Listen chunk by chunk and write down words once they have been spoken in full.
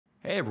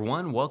Hey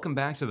everyone, welcome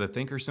back to the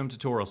ThinkorSwim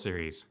tutorial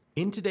series.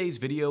 In today's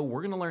video,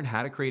 we're going to learn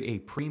how to create a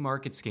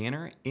pre-market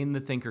scanner in the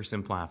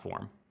ThinkorSwim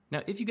platform.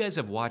 Now, if you guys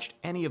have watched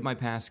any of my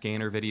past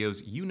scanner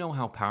videos, you know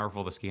how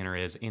powerful the scanner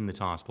is in the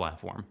TOS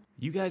platform.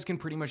 You guys can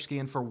pretty much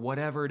scan for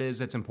whatever it is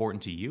that's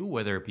important to you,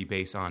 whether it be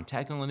based on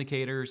technical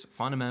indicators,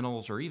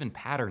 fundamentals, or even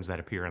patterns that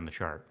appear on the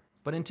chart.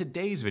 But in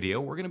today's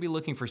video, we're going to be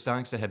looking for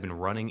stocks that have been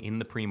running in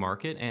the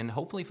pre-market and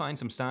hopefully find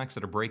some stocks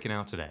that are breaking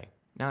out today.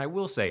 Now I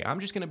will say, I'm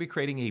just going to be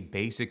creating a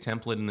basic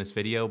template in this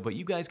video, but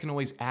you guys can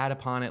always add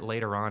upon it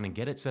later on and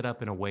get it set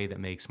up in a way that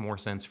makes more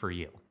sense for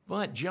you.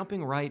 But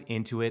jumping right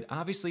into it,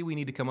 obviously we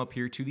need to come up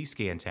here to the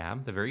Scan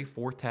tab, the very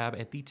fourth tab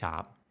at the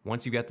top.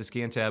 Once you've got the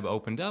Scan tab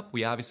opened up,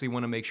 we obviously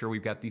want to make sure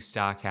we've got the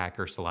Stock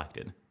Hacker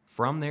selected.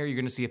 From there, you're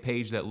going to see a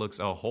page that looks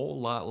a whole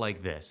lot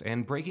like this,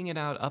 and breaking it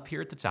out up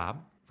here at the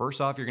top, first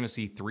off, you're going to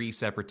see three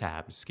separate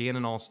tabs: Scan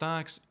in all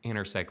stocks,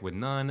 Intersect with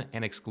none,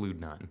 and Exclude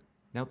none.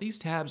 Now these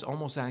tabs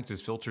almost act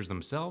as filters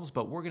themselves,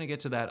 but we're going to get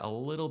to that a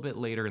little bit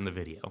later in the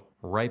video.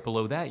 Right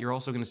below that, you're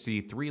also going to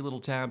see three little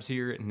tabs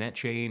here: net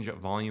change,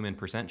 volume, and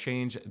percent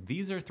change.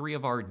 These are three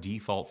of our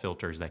default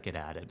filters that get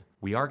added.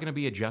 We are going to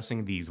be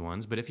adjusting these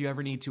ones, but if you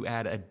ever need to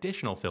add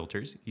additional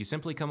filters, you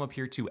simply come up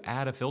here to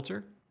add a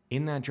filter.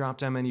 In that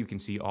drop-down menu, you can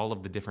see all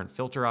of the different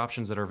filter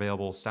options that are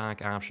available: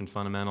 stock, option,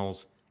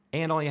 fundamentals,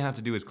 and all you have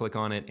to do is click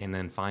on it and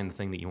then find the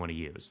thing that you want to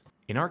use.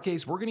 In our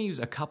case, we're going to use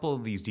a couple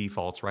of these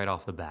defaults right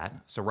off the bat.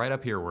 So right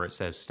up here where it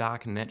says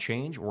stock net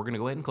change, we're going to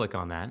go ahead and click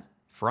on that.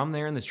 From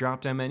there in this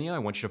drop-down menu, I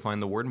want you to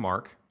find the word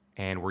mark.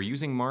 And we're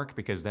using mark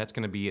because that's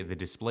going to be the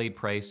displayed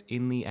price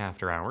in the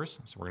after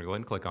hours. So we're going to go ahead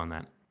and click on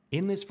that.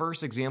 In this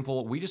first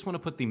example, we just want to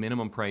put the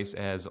minimum price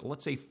as,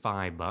 let's say,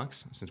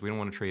 $5, since we don't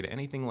want to trade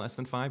anything less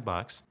than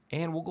 $5.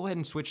 And we'll go ahead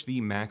and switch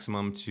the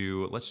maximum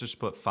to, let's just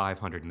put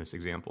 500 in this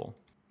example.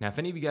 Now, if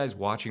any of you guys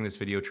watching this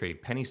video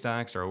trade penny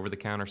stocks or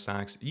over-the-counter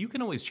stocks, you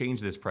can always change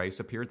this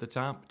price up here at the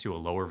top to a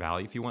lower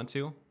value if you want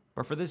to.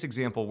 But for this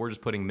example, we're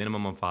just putting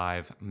minimum of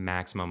 $5,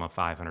 maximum of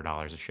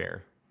 $500 a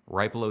share.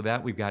 Right below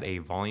that, we've got a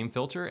volume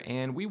filter,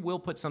 and we will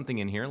put something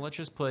in here. Let's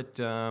just put,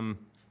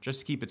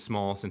 just to keep it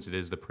small since it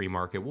is the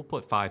pre-market, we'll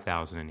put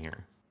 5,000 in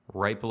here.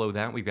 Right below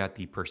that, we've got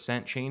the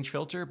percent change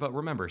filter, but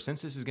remember,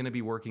 since this is going to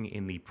be working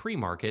in the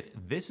pre-market,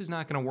 this is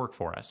not going to work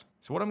for us.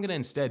 So what I'm going to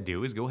instead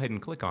do is go ahead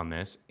and click on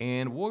this,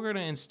 and we're going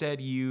to instead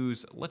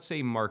use, let's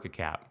say, market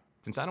cap,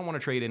 since I don't want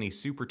to trade any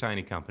super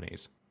tiny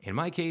companies. In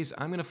my case,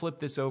 I'm going to flip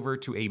this over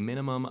to a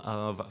minimum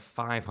of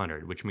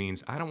 500, which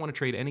means I don't want to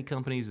trade any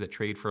companies that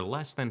trade for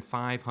less than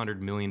 $500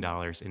 million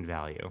in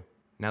value.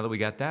 Now that we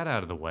got that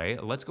out of the way,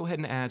 let's go ahead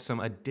and add some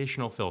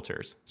additional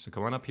filters. So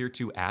come on up here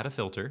to add a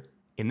filter.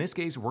 In this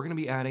case, we're going to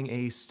be adding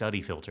a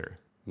study filter.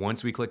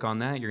 Once we click on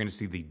that, you're going to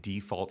see the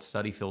default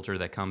study filter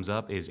that comes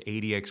up is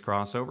ADX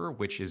crossover,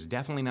 which is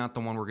definitely not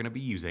the one we're going to be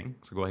using.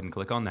 So go ahead and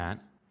click on that.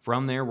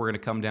 From there, we're going to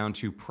come down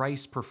to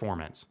price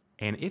performance.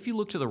 And if you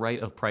look to the right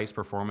of price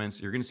performance,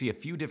 you're going to see a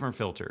few different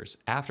filters: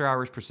 after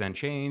hours percent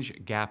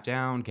change, gap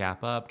down,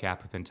 gap up,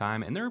 gap within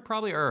time, and there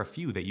probably are a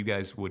few that you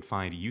guys would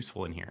find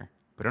useful in here.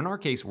 But in our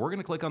case, we're going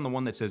to click on the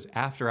one that says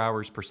after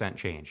hours percent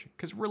change,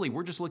 because really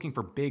we're just looking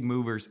for big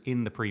movers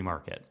in the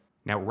pre-market.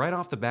 Now, right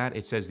off the bat,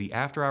 it says the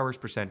after hours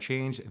percent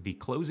change, the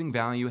closing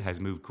value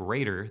has moved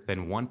greater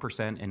than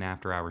 1% in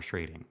after hours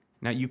trading.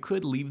 Now, you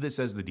could leave this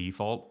as the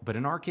default, but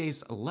in our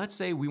case, let's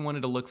say we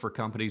wanted to look for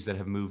companies that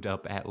have moved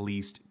up at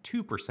least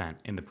 2%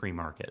 in the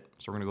pre-market.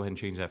 So we're going to go ahead and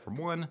change that from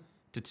 1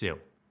 to 2.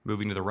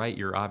 Moving to the right,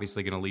 you're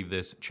obviously going to leave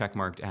this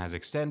checkmarked as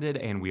extended,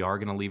 and we are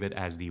going to leave it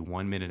as the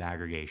 1-minute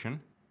aggregation.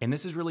 And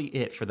this is really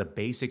it for the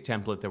basic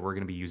template that we're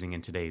going to be using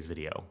in today's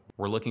video.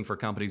 We're looking for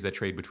companies that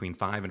trade between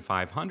 5 and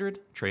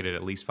 500, traded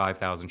at least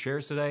 5,000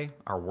 shares today,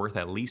 are worth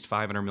at least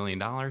 $500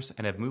 million,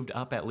 and have moved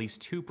up at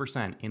least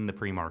 2% in the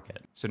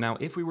pre-market. So now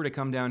if we were to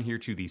come down here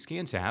to the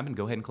Scan tab and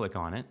go ahead and click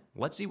on it,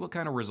 let's see what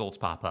kind of results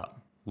pop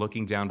up.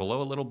 Looking down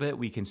below a little bit,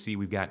 we can see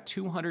we've got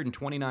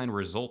 229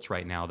 results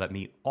right now that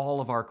meet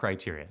all of our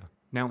criteria.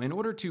 Now, in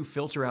order to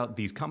filter out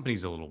these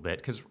companies a little bit,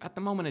 because at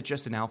the moment it's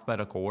just in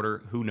alphabetical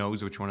order, who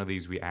knows which one of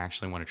these we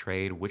actually want to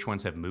trade, which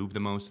ones have moved the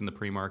most in the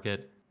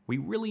pre-market, we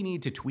really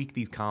need to tweak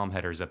these column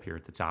headers up here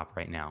at the top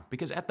right now,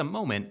 because at the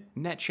moment,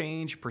 net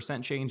change,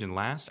 percent change, and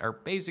last are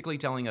basically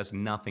telling us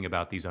nothing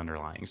about these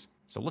underlyings.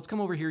 So let's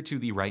come over here to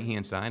the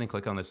right-hand side and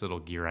click on this little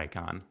gear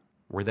icon.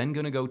 We're then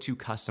going to go to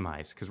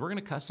Customize, because we're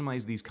going to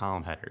customize these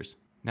column headers.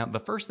 Now,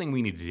 the first thing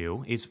we need to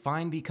do is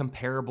find the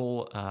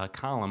comparable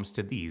columns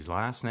to these,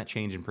 last, net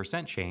change, and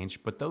percent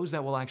change, but those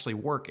that will actually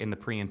work in the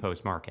pre and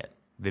post market.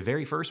 The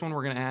very first one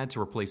we're going to add to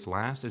replace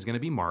last is going to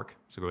be mark.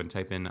 So go ahead and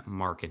type in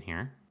mark in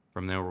here.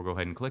 From there, we'll go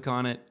ahead and click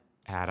on it,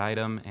 add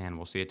item, and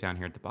we'll see it down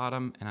here at the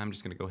bottom. And I'm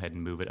just going to go ahead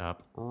and move it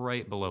up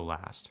right below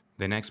last.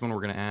 The next one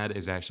we're going to add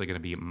is actually going to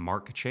be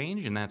mark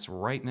change, and that's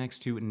right next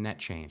to net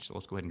change. So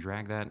let's go ahead and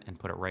drag that and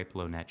put it right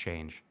below net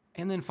change.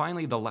 And then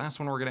finally, the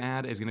last one we're going to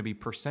add is going to be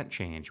percent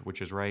change,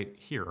 which is right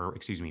here, or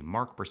excuse me,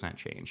 mark percent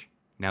change.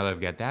 Now that I've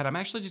got that, I'm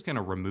actually just going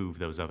to remove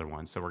those other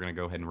ones. So we're going to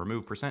go ahead and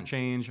remove percent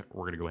change.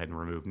 We're going to go ahead and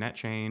remove net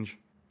change.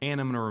 And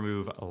I'm going to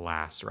remove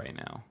last right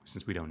now,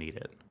 since we don't need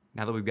it.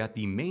 Now that we've got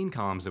the main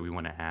columns that we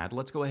want to add,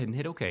 let's go ahead and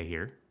hit OK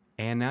here.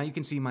 And now you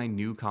can see my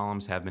new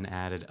columns have been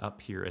added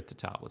up here at the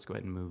top. Let's go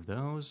ahead and move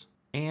those.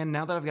 And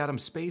now that I've got them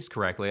spaced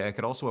correctly, I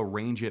could also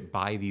arrange it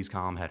by these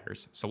column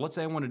headers. So let's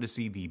say I wanted to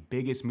see the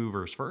biggest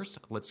movers first.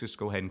 Let's just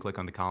go ahead and click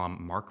on the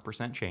column mark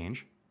 %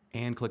 change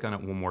and click on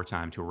it one more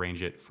time to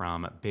arrange it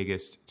from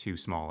biggest to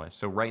smallest.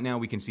 So right now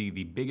we can see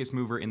the biggest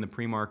mover in the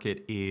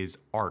pre-market is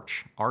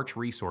Arch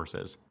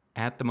Resources.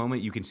 At the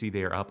moment, you can see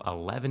they are up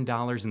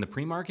 $11 in the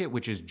pre-market,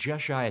 which is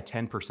just shy of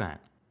 10%.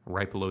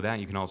 Right below that,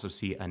 you can also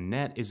see a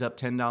net is up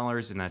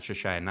 $10, and that's just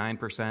shy of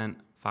 9%,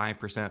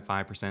 5%,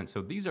 5%.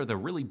 So these are the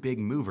really big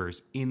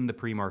movers in the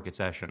pre-market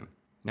session.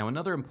 Now,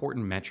 another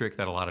important metric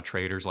that a lot of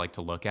traders like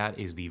to look at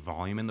is the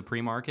volume in the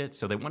pre-market.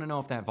 So they want to know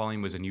if that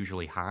volume was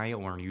unusually high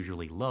or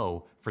unusually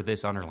low for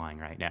this underlying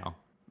right now.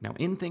 Now,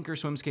 in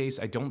ThinkorSwim's case,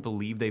 I don't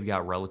believe they've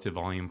got relative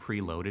volume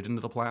preloaded into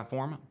the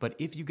platform, but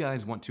if you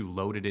guys want to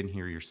load it in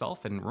here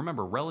yourself, and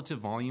remember, relative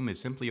volume is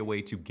simply a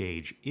way to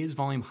gauge, is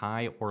volume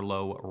high or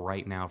low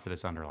right now for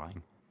this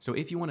underlying? So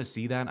if you want to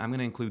see that, I'm going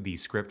to include the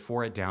script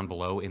for it down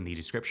below in the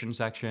description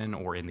section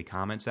or in the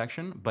comment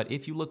section, but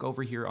if you look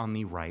over here on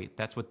the right,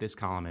 that's what this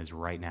column is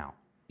right now.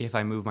 If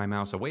I move my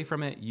mouse away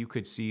from it, you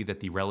could see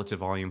that the relative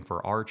volume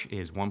for Arch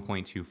is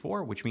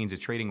 1.24, which means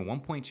it's trading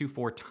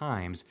 1.24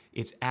 times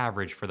its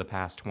average for the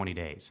past 20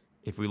 days.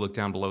 If we look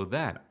down below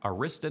that,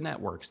 Arista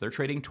Networks, they're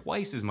trading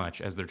twice as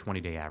much as their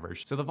 20-day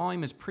average. So the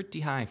volume is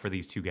pretty high for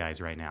these two guys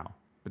right now.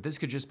 But this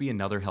could just be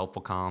another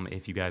helpful column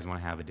if you guys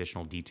want to have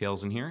additional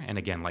details in here. And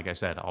again, like I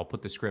said, I'll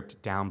put the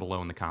script down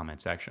below in the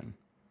comment section.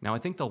 Now, I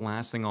think the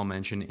last thing I'll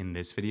mention in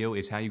this video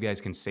is how you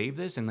guys can save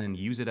this and then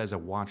use it as a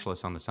watch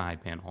list on the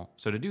side panel.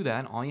 So to do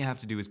that, all you have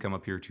to do is come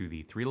up here to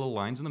the three little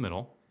lines in the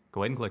middle,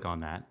 go ahead and click on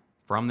that.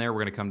 From there,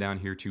 we're going to come down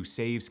here to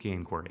Save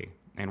Scan Query.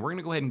 And we're going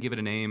to go ahead and give it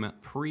a name,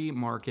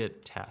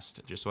 Pre-Market Test,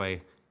 just so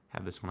I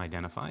have this one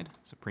identified.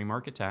 So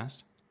Pre-Market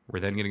Test. We're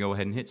then going to go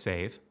ahead and hit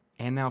Save.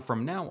 And now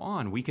from now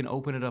on, we can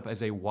open it up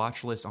as a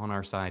watch list on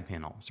our side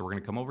panel. So we're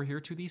going to come over here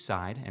to the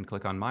side and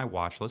click on My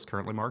Watch List,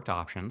 currently marked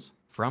Options.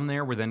 From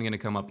there, we're then going to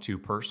come up to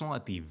Personal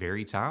at the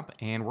very top,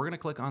 and we're going to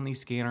click on the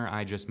scanner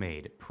I just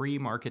made,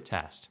 Pre-Market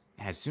Test.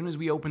 As soon as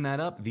we open that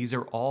up, these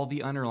are all the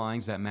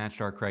underlyings that matched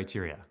our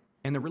criteria.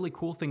 And the really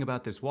cool thing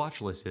about this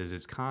watch list is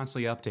it's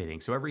constantly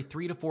updating. So every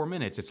 3 to 4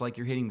 minutes, it's like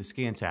you're hitting the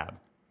scan tab.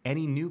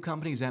 Any new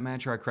companies that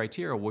match our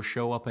criteria will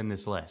show up in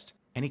this list.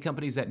 Any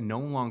companies that no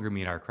longer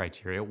meet our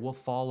criteria will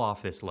fall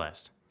off this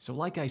list. So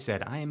like I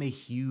said, I am a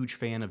huge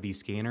fan of these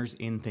scanners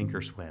in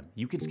ThinkorSwim.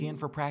 You can scan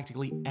for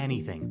practically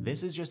anything.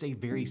 This is just a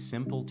very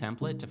simple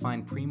template to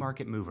find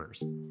pre-market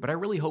movers. But I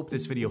really hope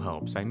this video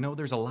helps. I know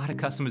there's a lot of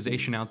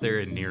customization out there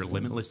and near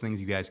limitless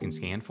things you guys can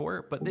scan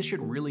for, but this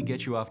should really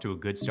get you off to a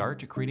good start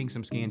to creating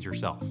some scans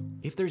yourself.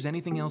 If there's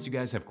anything else you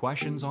guys have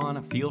questions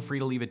on, feel free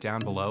to leave it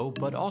down below,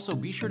 but also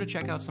be sure to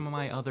check out some of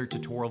my other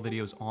tutorial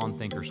videos on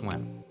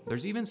ThinkorSwim.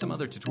 There's even some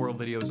other tutorial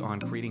videos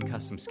on creating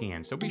custom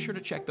scans, so be sure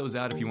to check those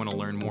out if you want to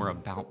learn more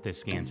about this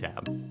scan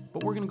tab.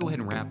 But we're going to go ahead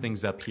and wrap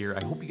things up here.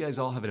 I hope you guys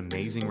all have an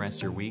amazing rest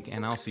of your week,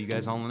 and I'll see you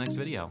guys all in the next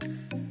video.